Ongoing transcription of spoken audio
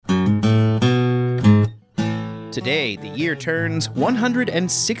Today, the year turns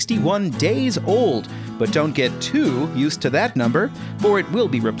 161 days old, but don't get too used to that number, for it will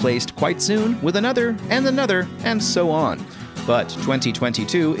be replaced quite soon with another, and so on. But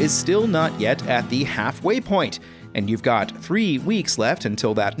 2022 is still not yet at the halfway point, and you've got 3 weeks left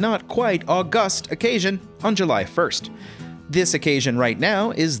until that not quite august occasion on July 1st. This occasion right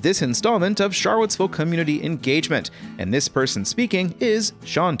now is this installment of Charlottesville Community Engagement, and this person speaking is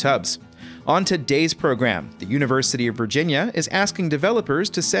Sean Tubbs. On today's program, the University of Virginia is asking developers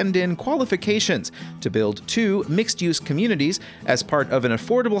to send in qualifications to build 2 mixed-use communities as part of an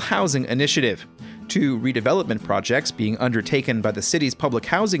affordable housing initiative. 2 redevelopment projects being undertaken by the city's public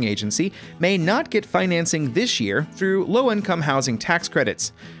housing agency may not get financing this year through low-income housing tax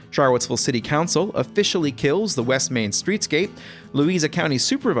credits. Charlottesville City Council officially kills the West Main streetscape. Louisa County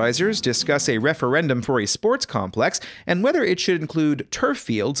supervisors discuss a referendum for a sports complex and whether it should include turf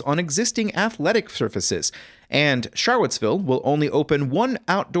fields on existing athletic surfaces. And Charlottesville will only open 1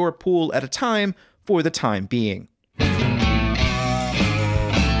 outdoor pool at a time for the time being.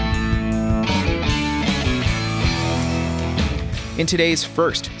 In today's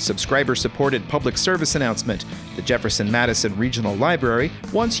first subscriber-supported public service announcement, the Jefferson Madison Regional Library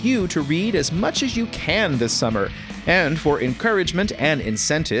wants you to read as much as you can this summer. And for encouragement and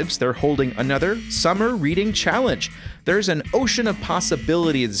incentives, they're holding another Summer Reading Challenge. There's an ocean of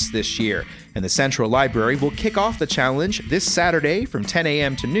possibilities this year, and the Central Library will kick off the challenge this Saturday from 10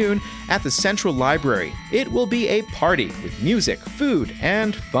 a.m. to noon at the Central Library. It will be a party with music, food,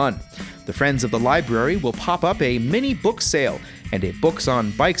 and fun. The Friends of the Library will pop up a mini book sale, and a Books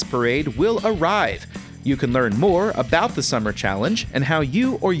on Bikes parade will arrive. You can learn more about the Summer Challenge and how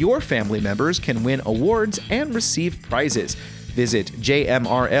you or your family members can win awards and receive prizes. Visit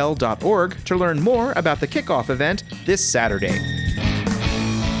jmrl.org to learn more about the kickoff event this Saturday.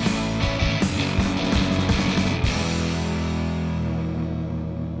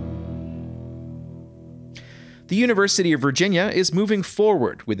 The University of Virginia is moving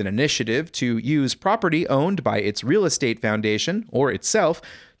forward with an initiative to use property owned by its real estate foundation, or itself,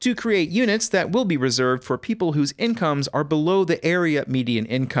 to create units that will be reserved for people whose incomes are below the area median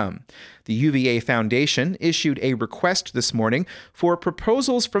income. The UVA Foundation issued a request this morning for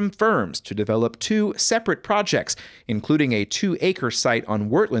proposals from firms to develop 2 separate projects, including a 2-acre site on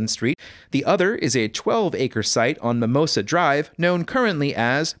Wortland Street. The other is a 12-acre site on Mimosa Drive, known currently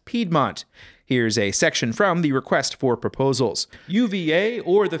as Piedmont. Here's a section from the request for proposals. UVA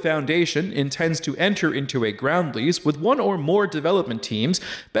or the Foundation intends to enter into a ground lease with 1 or more development teams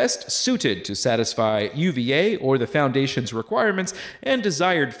best suited to satisfy UVA or the Foundation's requirements and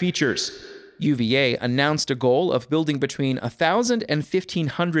desired features. UVA announced a goal of building between 1,000 and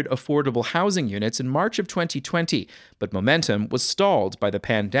 1,500 affordable housing units in March of 2020, but momentum was stalled by the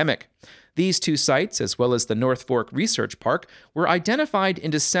pandemic. These 2 sites, as well as the North Fork Research Park, were identified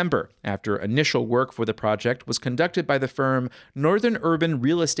in December after initial work for the project was conducted by the firm Northern Urban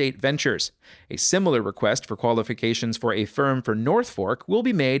Real Estate Ventures. A similar request for qualifications for a firm for North Fork will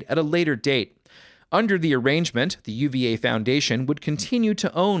be made at a later date. Under the arrangement, the UVA Foundation would continue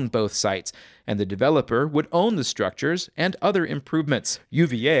to own both sites, and the developer would own the structures and other improvements.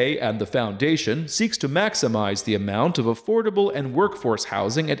 UVA and the Foundation seeks to maximize the amount of affordable and workforce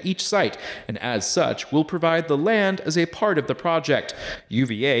housing at each site, and as such will provide the land as a part of the project.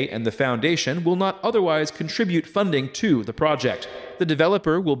 UVA and the Foundation will not otherwise contribute funding to the project. The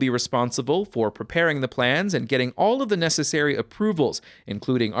developer will be responsible for preparing the plans and getting all of the necessary approvals,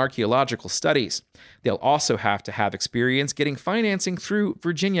 including archaeological studies. They'll also have to have experience getting financing through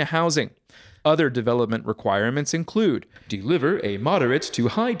Virginia Housing. Other development requirements include deliver a moderate to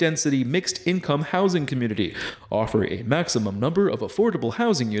high-density mixed-income housing community, offer a maximum number of affordable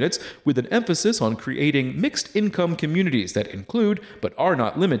housing units with an emphasis on creating mixed-income communities that include, but are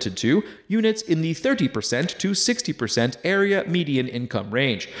not limited to, units in the 30% to 60% area median income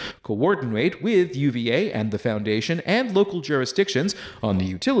range, coordinate with UVA and the Foundation and local jurisdictions on the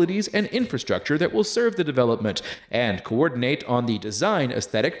utilities and infrastructure that will serve the development, and coordinate on the design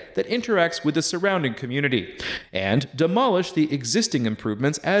aesthetic that interacts with the surrounding community, and demolish the existing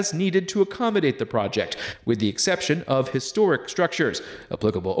improvements as needed to accommodate the project, with the exception of historic structures,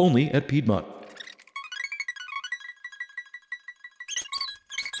 applicable only at Piedmont.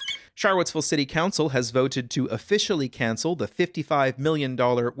 Charlottesville City Council has voted to officially cancel the $55 million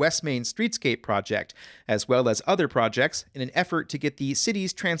West Main Streetscape project, as well as other projects, in an effort to get the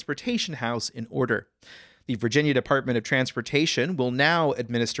city's transportation house in order. The Virginia Department of Transportation will now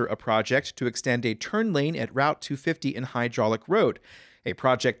administer a project to extend a turn lane at Route 250 and Hydraulic Road. A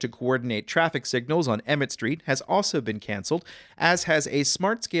project to coordinate traffic signals on Emmett Street has also been canceled, as has a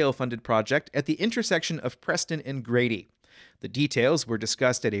smart-scale-funded project at the intersection of Preston and Grady. The details were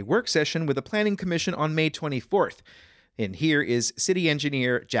discussed at a work session with the Planning Commission on May 24th. And here is City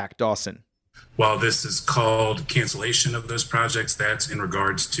Engineer Jack Dawson. While this is called cancellation of those projects, that's in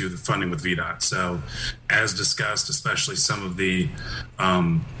regards to the funding with VDOT. So as discussed, especially some of the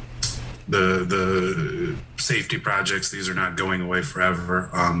safety projects, these are not going away forever,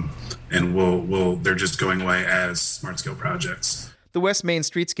 and they're just going away as smart scale projects. The West Main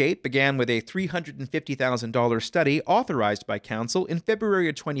Streetscape began with a $350,000 study authorized by Council in February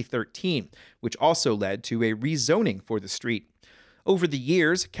of 2013, which also led to a rezoning for the street. Over the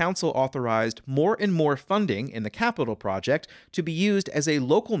years, Council authorized more and more funding in the capital project to be used as a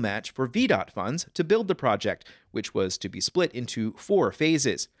local match for VDOT funds to build the project, which was to be split into 4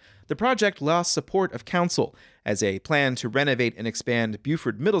 phases. The project lost support of Council, as a plan to renovate and expand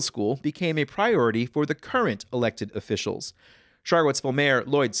Buford Middle School became a priority for the current elected officials. Charlottesville Mayor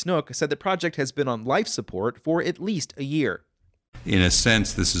Lloyd Snook said the project has been on life support for at least a year. In a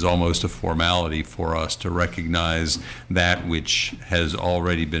sense, this is almost a formality for us to recognize that which has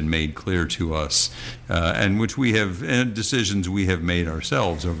already been made clear to us, and decisions we have made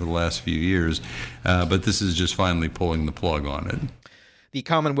ourselves over the last few years. But this is just finally pulling the plug on it. The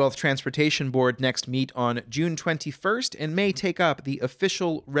Commonwealth Transportation Board next meet on June 21st and may take up the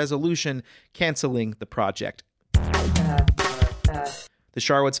official resolution canceling the project. The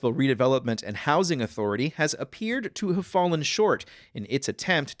Charlottesville Redevelopment and Housing Authority has appeared to have fallen short in its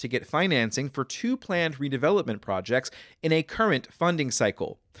attempt to get financing for 2 planned redevelopment projects in a current funding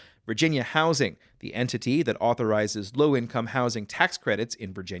cycle. Virginia Housing, the entity that authorizes low-income housing tax credits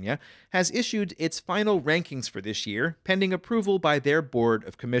in Virginia, has issued its final rankings for this year, pending approval by their Board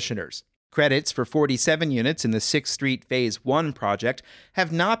of Commissioners. Credits for 47 units in the 6th Street Phase 1 project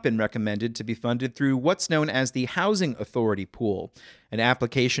have not been recommended to be funded through what's known as the Housing Authority Pool. An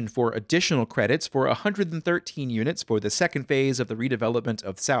application for additional credits for 113 units for the second phase of the redevelopment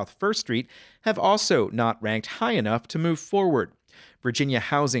of South 1st Street have also not ranked high enough to move forward. Virginia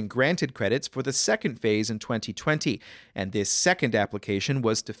Housing granted credits for the second phase in 2020, and this second application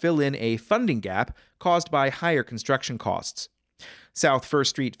was to fill in a funding gap caused by higher construction costs. South 1st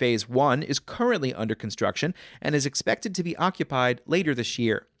Street Phase 1 is currently under construction and is expected to be occupied later this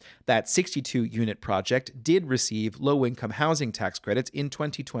year. That 62-unit project did receive low-income housing tax credits in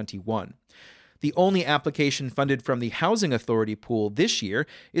 2021. The only application funded from the Housing Authority pool this year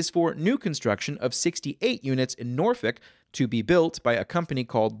is for new construction of 68 units in Norfolk to be built by a company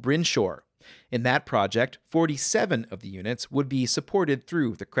called Brinshaw. In that project, 47 of the units would be supported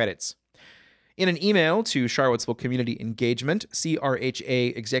through the credits. In an email to Charlottesville Community Engagement,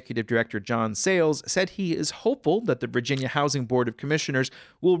 CRHA Executive Director John Sayles said he is hopeful that the Virginia Housing Board of Commissioners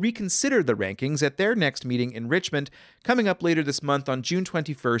will reconsider the rankings at their next meeting in Richmond, coming up later this month on June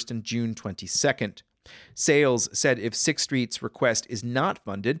 21st and June 22nd. Sayles said if 6th Street's request is not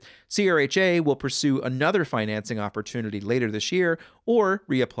funded, CRHA will pursue another financing opportunity later this year or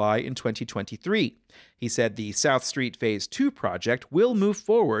reapply in 2023. He said the South Street Phase 2 project will move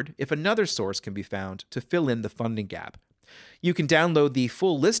forward if another source can be found to fill in the funding gap. You can download the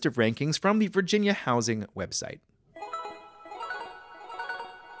full list of rankings from the Virginia Housing website.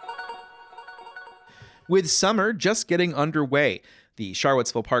 With summer just getting underway, the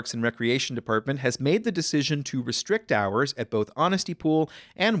Charlottesville Parks and Recreation Department has made the decision to restrict hours at both Honesty Pool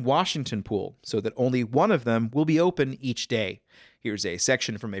and Washington Pool so that only one of them will be open each day. Here's a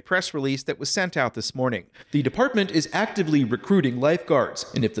section from a press release that was sent out this morning. The department is actively recruiting lifeguards,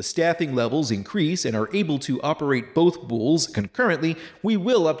 and if the staffing levels increase and are able to operate both pools concurrently, we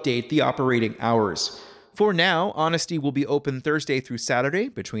will update the operating hours. For now, Honesty will be open Thursday through Saturday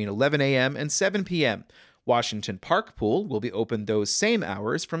between 11 a.m. and 7 p.m. Washington Park Pool will be open those same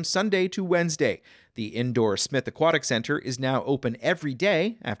hours from Sunday to Wednesday. The indoor Smith Aquatic Center is now open every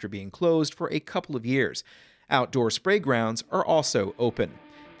day after being closed for a couple of years. Outdoor spray grounds are also open.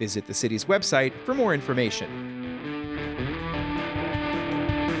 Visit the city's website for more information.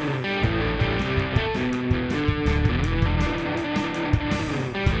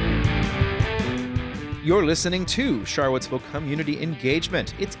 You're listening to Charlottesville Community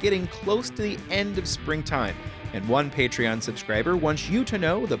Engagement. It's getting close to the end of springtime, and one Patreon subscriber wants you to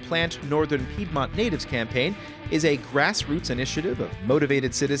know the Plant Northern Piedmont Natives campaign is a grassroots initiative of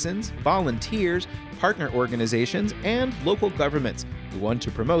motivated citizens, volunteers, partner organizations, and local governments who want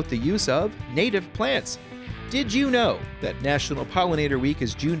to promote the use of native plants. Did you know that National Pollinator Week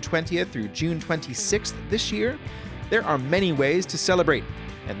is June 20th through June 26th this year? There are many ways to celebrate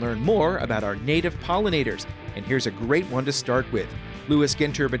and learn more about our native pollinators, and here's a great one to start with. Lewis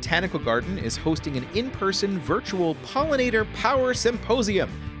Ginter Botanical Garden is hosting an in-person virtual Pollinator Power Symposium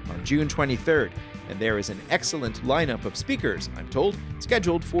on June 23rd, and there is an excellent lineup of speakers, I'm told,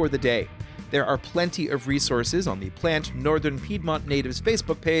 scheduled for the day. There are plenty of resources on the Plant Northern Piedmont Natives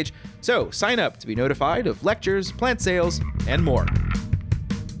Facebook page, so sign up to be notified of lectures, plant sales, and more.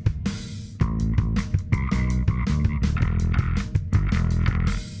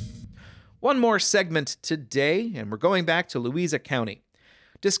 One more segment today, and we're going back to Louisa County.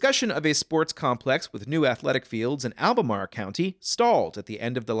 Discussion of a sports complex with new athletic fields in Albemarle County stalled at the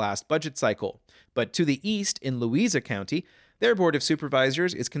end of the last budget cycle. But to the east, in Louisa County, their Board of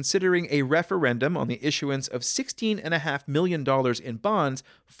Supervisors is considering a referendum on the issuance of $16.5 million in bonds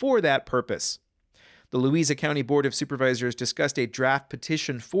for that purpose. The Louisa County Board of Supervisors discussed a draft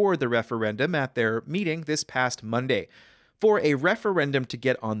petition for the referendum at their meeting this past Monday. For a referendum to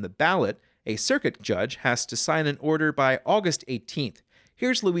get on the ballot, a circuit judge has to sign an order by August 18th.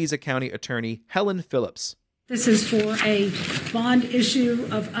 Here's Louisa County Attorney Helen Phillips. This is for a bond issue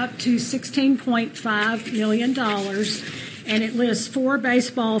of up to $16.5 million, and it lists 4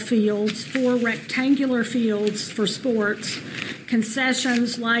 baseball fields, 4 rectangular fields for sports,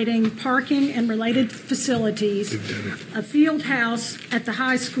 concessions, lighting, parking, and related facilities, a field house at the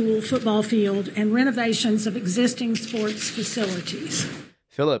high school football field, and renovations of existing sports facilities.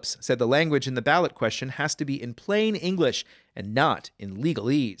 Phillips said the language in the ballot question has to be in plain English and not in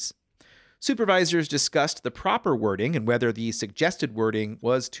legalese. Supervisors discussed the proper wording and whether the suggested wording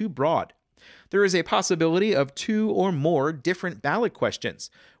was too broad. There is a possibility of 2 or more different ballot questions.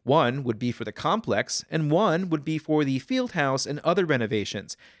 One would be for the complex, and one would be for the field house and other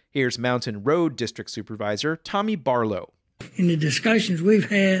renovations. Here's Mountain Road District Supervisor Tommy Barlow. In the discussions we've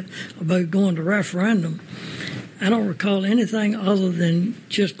had about going to referendum, I don't recall anything other than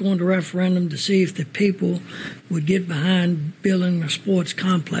just going to referendum to see if the people would get behind building a sports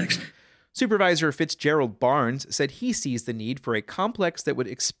complex. Supervisor Fitzgerald Barnes said he sees the need for a complex that would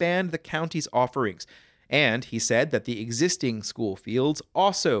expand the county's offerings, and he said that the existing school fields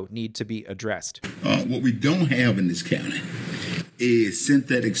also need to be addressed. What we don't have in this county is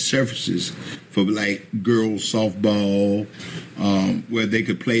synthetic surfaces for like girls softball, where they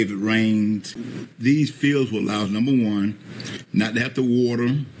could play if it rains. These fields will allow us, number one, not to have to water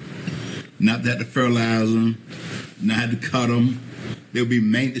them, not to have to fertilize them, not have to cut them. They'll be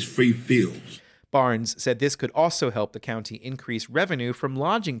maintenance-free fields. Barnes said this could also help the county increase revenue from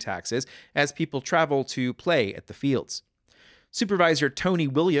lodging taxes as people travel to play at the fields. Supervisor Tony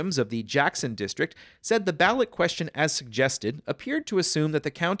Williams of the Jackson District said the ballot question as suggested appeared to assume that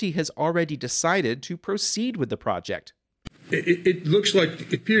the county has already decided to proceed with the project. It looks like,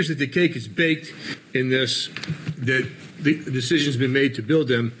 it appears that the cake is baked in this, that the decision's been made to build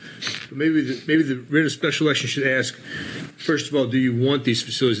them. But maybe the writ of special election should ask, first of all, do you want these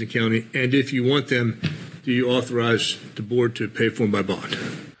facilities in the county? And if you want them, do you authorize the board to pay for them by bond?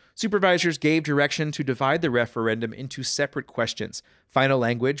 Supervisors gave direction to divide the referendum into separate questions. Final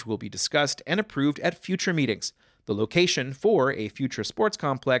language will be discussed and approved at future meetings. The location for a future sports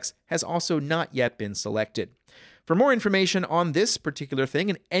complex has also not yet been selected. For more information on this particular thing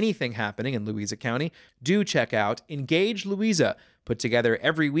and anything happening in Louisa County, do check out Engage Louisa, put together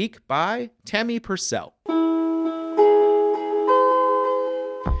every week by Tammy Purcell.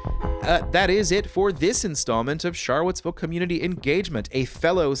 That is it for this installment of Charlottesville Community Engagement, a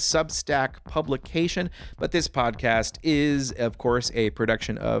fellow Substack publication, but this podcast is, of course, a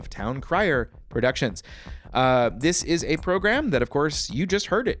production of Town Crier Productions. This is a program that, of course, you just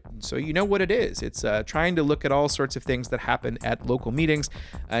heard it, so you know what it is. It's trying to look at all sorts of things that happen at local meetings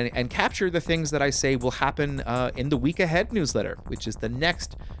and capture the things that I say will happen in the Week Ahead newsletter, which is the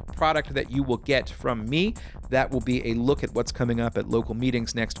next product that you will get from me. That will be a look at what's coming up at local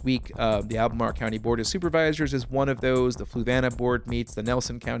meetings next week. The Albemarle County Board of Supervisors is one of those. The Fluvanna Board meets, the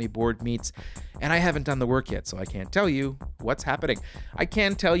Nelson County Board meets, and I haven't done the work yet, so I can't tell you what's happening. I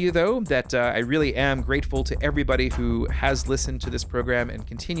can tell you, though, that I really am grateful to everybody who has listened to this program and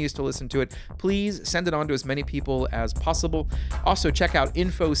continues to listen to it. Please send it on to as many people as possible. Also, check out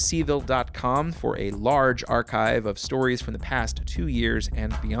infocville.com for a large archive of stories from the past 2 years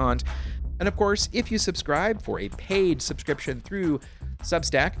and beyond. And of course, if you subscribe for a paid subscription through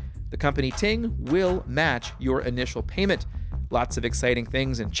Substack, the company Ting will match your initial payment. Lots of exciting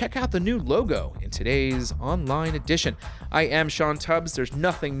things, and check out the new logo in today's online edition. I am Sean Tubbs. There's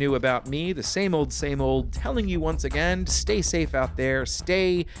nothing new about me. The same old, telling you once again, stay safe out there,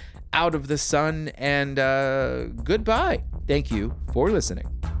 stay out of the sun, and goodbye. Thank you for listening.